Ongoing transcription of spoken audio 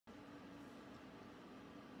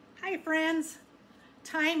Hi friends,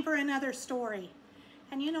 time for another story.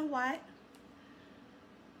 And you know what?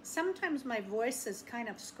 Sometimes my voice is kind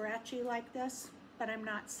of scratchy like this, but I'm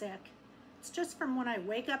not sick. It's just from when I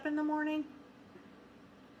wake up in the morning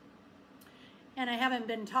and I haven't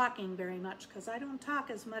been talking very much because I don't talk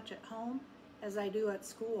as much at home as I do at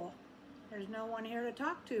school. There's no one here to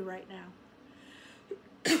talk to right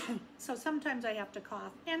now. So sometimes I have to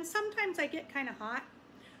cough and sometimes I get kind of hot.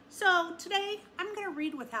 So today I'm going to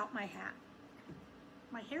read without my hat.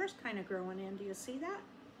 My hair's kind of growing in. Do you see that?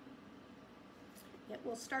 It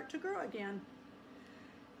will start to grow again.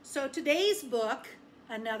 So today's book,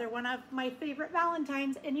 another one of my favorite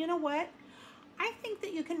Valentines. And you know what? I think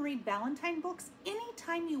that you can read Valentine books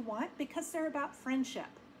anytime you want because they're about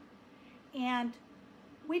friendship. And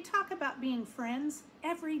we talk about being friends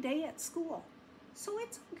every day at school. So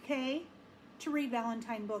it's okay to read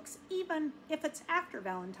Valentine books even if it's after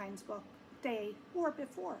Valentine's book day or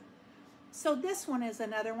before. So this one is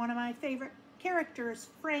another one of my favorite characters,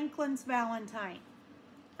 Franklin's Valentine.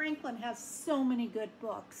 Franklin has so many good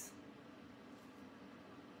books.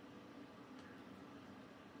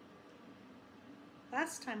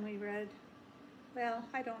 Last time we read, well,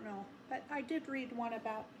 I don't know, but I did read one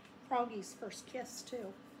about Froggy's first kiss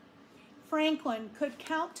too. Franklin could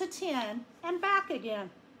count to 10 and back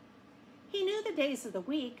again. He knew the days of the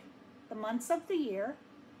week, the months of the year,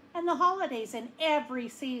 and the holidays in every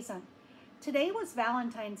season. Today was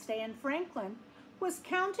Valentine's Day, and Franklin was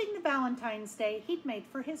counting the Valentine's Day he'd made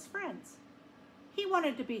for his friends. He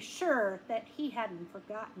wanted to be sure that he hadn't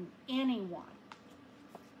forgotten anyone.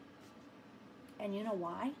 And you know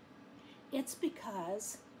why? It's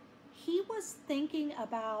because he was thinking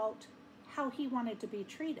about how he wanted to be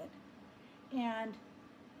treated. And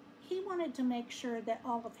he wanted to make sure that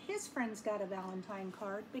all of his friends got a Valentine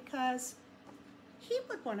card because he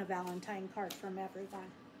would want a Valentine card from everyone.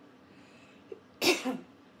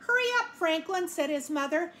 Hurry up, Franklin, said his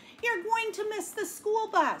mother. You're going to miss the school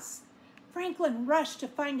bus. Franklin rushed to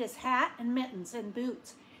find his hat and mittens and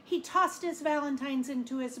boots. He tossed his Valentines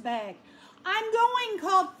into his bag. I'm going,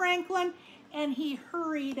 called Franklin, and he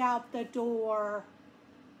hurried out the door.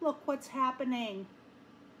 Look what's happening.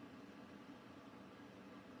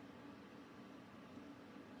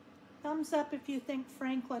 Thumbs up if you think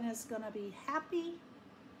Franklin is going to be happy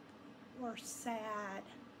or sad.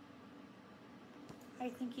 I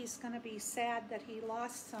think he's going to be sad that he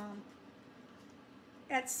lost some.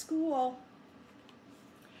 At school,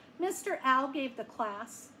 Mr. Owl gave the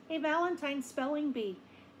class a Valentine spelling bee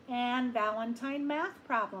and Valentine math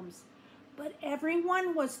problems. But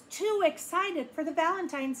everyone was too excited for the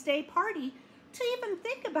Valentine's Day party to even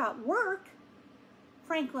think about work.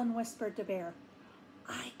 Franklin whispered to Bear,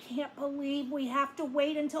 I can't believe we have to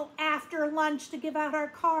wait until after lunch to give out our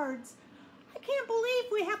cards. I can't believe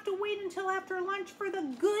we have to wait until after lunch for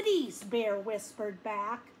the goodies, Bear whispered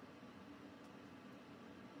back.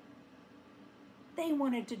 They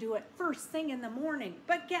wanted to do it first thing in the morning,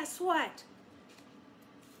 but guess what?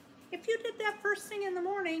 If you did that first thing in the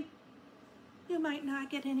morning, you might not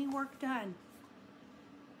get any work done.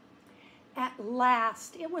 At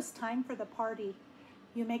last, it was time for the party.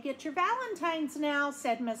 You may get your Valentines now,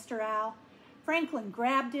 said Mr. Owl. Franklin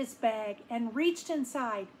grabbed his bag and reached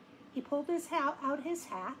inside. He pulled out his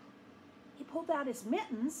hat. He pulled out his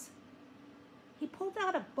mittens. He pulled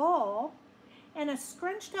out a ball and a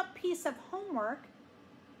scrunched up piece of homework.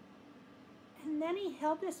 And then he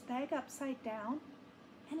held his bag upside down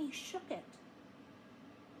and he shook it.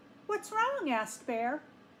 What's wrong? Asked Bear.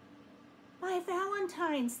 My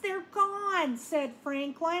Valentines, they're gone, said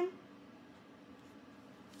Franklin.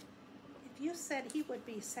 If you said he would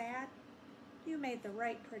be sad, you made the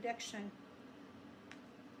right prediction.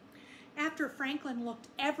 After Franklin looked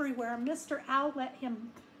everywhere, Mr. Owl let him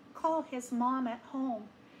call his mom at home.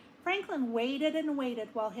 Franklin waited and waited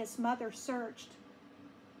while his mother searched.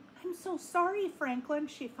 I'm so sorry, Franklin,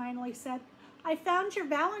 she finally said. I found your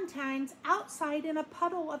Valentines outside in a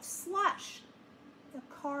puddle of slush. The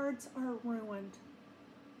cards are ruined.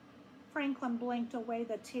 Franklin blinked away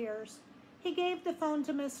the tears. He gave the phone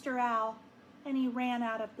to Mr. Owl and he ran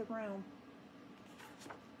out of the room.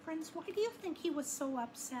 Friends, why do you think he was so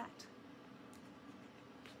upset?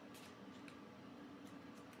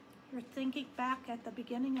 You're thinking back at the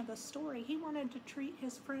beginning of the story. He wanted to treat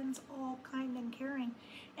his friends all kind and caring,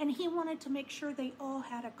 and he wanted to make sure they all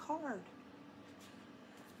had a card.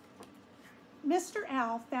 Mr.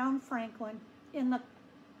 Owl found Franklin in the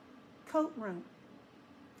coat room.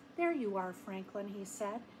 There you are, Franklin, he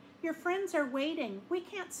said. Your friends are waiting. We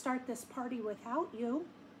can't start this party without you.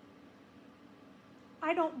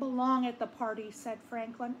 I don't belong at the party, said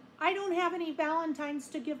Franklin. I don't have any Valentines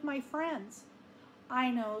to give my friends. I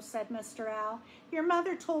know, said Mr. Owl. Your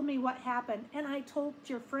mother told me what happened, and I told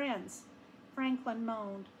your friends. Franklin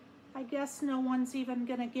moaned. I guess no one's even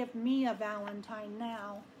going to give me a Valentine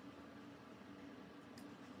now.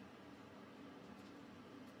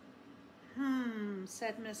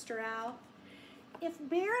 Said Mr. Owl. If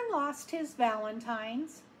Bear lost his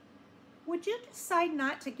Valentines, would you decide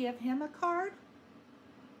not to give him a card?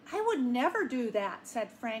 I would never do that, said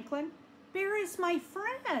Franklin. Bear is my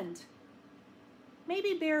friend.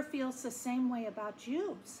 Maybe Bear feels the same way about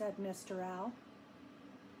you, said Mr. Owl.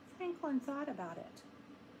 Franklin thought about it.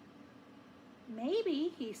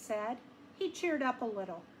 Maybe, he said. He cheered up a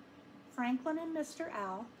little. Franklin and Mr.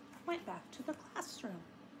 Owl went back to the classroom.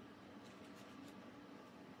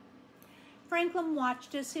 Franklin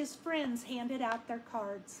watched as his friends handed out their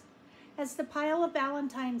cards. As the pile of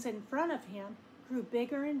Valentines in front of him grew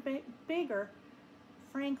bigger and bigger,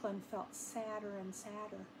 Franklin felt sadder and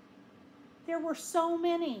sadder. There were so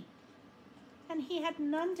many, and he had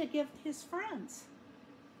none to give his friends.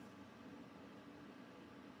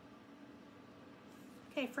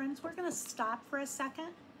 Okay, friends, we're going to stop for a second,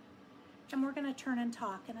 and we're going to turn and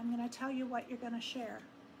talk, and I'm going to tell you what you're going to share.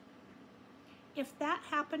 If that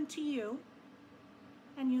happened to you,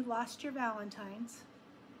 and you lost your Valentines,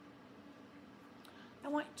 I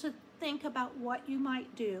want you to think about what you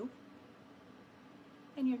might do,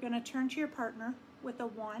 and you're going to turn to your partner with a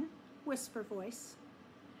whisper voice.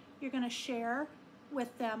 You're going to share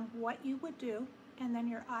with them what you would do, and then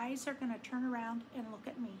your eyes are going to turn around and look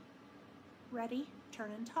at me. Ready?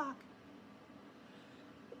 Turn and talk.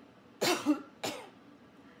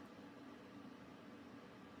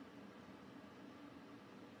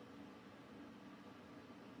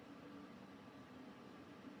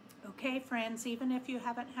 Okay, friends, even if you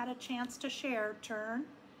haven't had a chance to share, turn.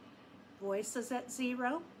 Voice is at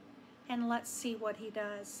 0, and let's see what he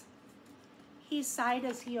does. He sighed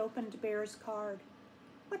as he opened Bear's card.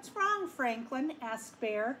 What's wrong, Franklin? Asked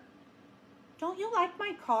Bear. Don't you like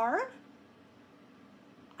my card?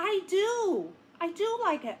 I do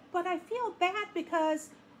like it, but I feel bad because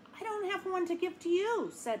I don't have one to give to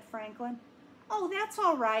you, said Franklin. Oh, that's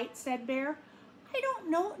all right, said Bear. I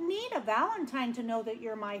don't need a Valentine to know that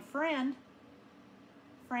you're my friend.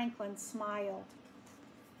 Franklin smiled,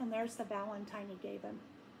 and there's the Valentine he gave him.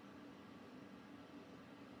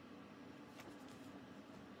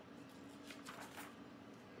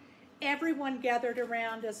 Everyone gathered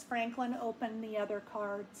around as Franklin opened the other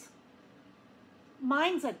cards.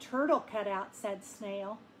 Mine's a turtle cutout, said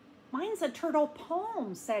Snail. Mine's a turtle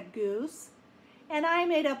poem, said Goose. And I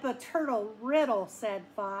made up a turtle riddle, said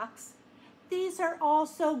Fox. These are all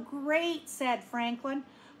so great, said Franklin.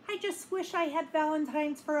 I just wish I had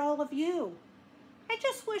Valentines for all of you. I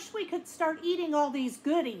just wish we could start eating all these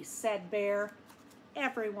goodies, said Bear.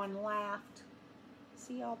 Everyone laughed.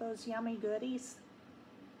 See all those yummy goodies?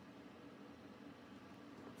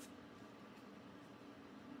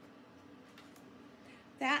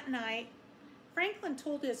 That night, Franklin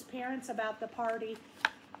told his parents about the party.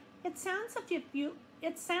 It sounds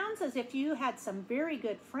as if you had some very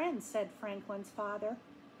good friends, said Franklin's father.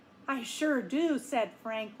 I sure do, said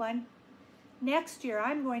Franklin. Next year,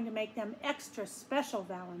 I'm going to make them extra special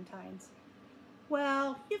Valentines.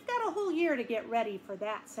 Well, you've got a whole year to get ready for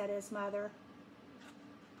that, said his mother.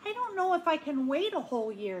 I don't know if I can wait a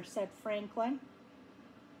whole year, said Franklin.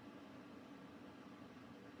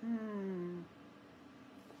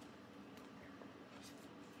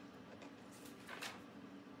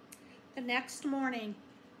 The next morning,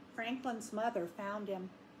 Franklin's mother found him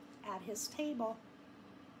at his table,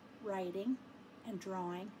 writing and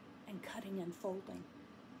drawing and cutting and folding.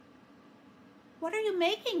 What are you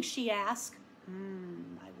making? She asked.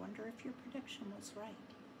 I wonder if your prediction was right.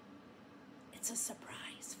 It's a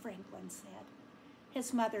surprise, Franklin said.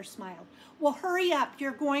 His mother smiled. Well, hurry up.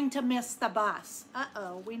 You're going to miss the bus.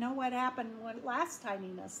 Uh-oh, we know what happened last time he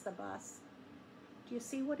missed the bus. Do you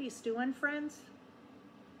see what he's doing, friends?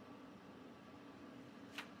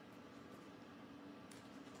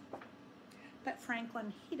 But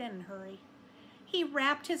Franklin, he didn't hurry. He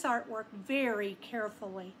wrapped his artwork very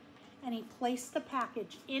carefully, and he placed the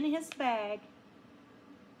package in his bag.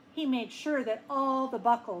 He made sure that all the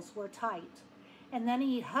buckles were tight, and then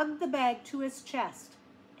he hugged the bag to his chest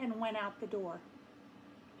and went out the door.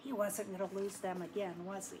 He wasn't going to lose them again,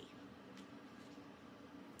 was he?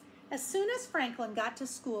 As soon as Franklin got to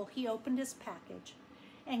school, he opened his package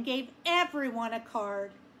and gave everyone a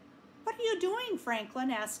card. What are you doing,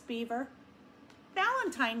 Franklin? Asked Beaver.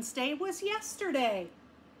 Valentine's Day was yesterday.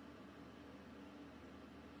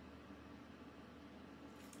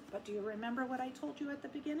 But do you remember what I told you at the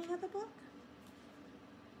beginning of the book?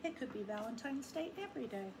 It could be Valentine's Day every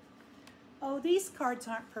day. Oh, these cards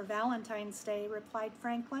aren't for Valentine's Day, replied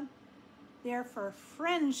Franklin. They're for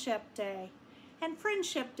Friendship Day. And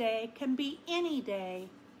Friendship Day can be any day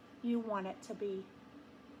you want it to be.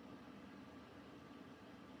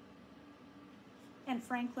 And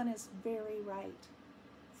Franklin is very right.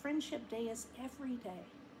 Friendship Day is every day.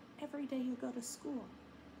 Every day you go to school.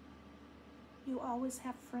 You always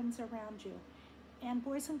have friends around you. And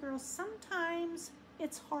boys and girls, sometimes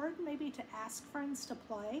it's hard maybe to ask friends to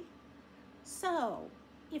play. So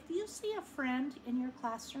if you see a friend in your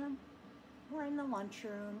classroom or in the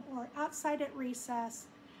lunchroom or outside at recess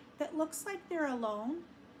that looks like they're alone,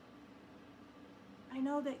 I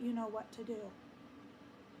know that you know what to do.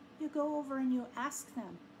 You go over and you ask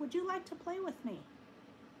them, would you like to play with me?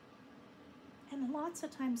 And lots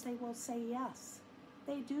of times they will say yes.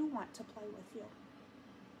 They do want to play with you.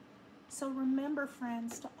 So remember,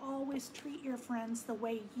 friends, to always treat your friends the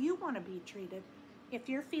way you want to be treated. If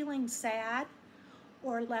you're feeling sad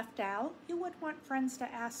or left out, you would want friends to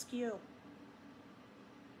ask you.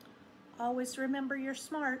 Always remember you're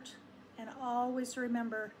smart, and always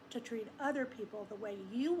remember to treat other people the way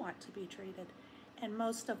you want to be treated. And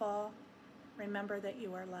most of all, remember that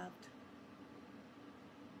you are loved.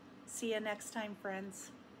 See you next time,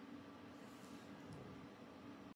 friends.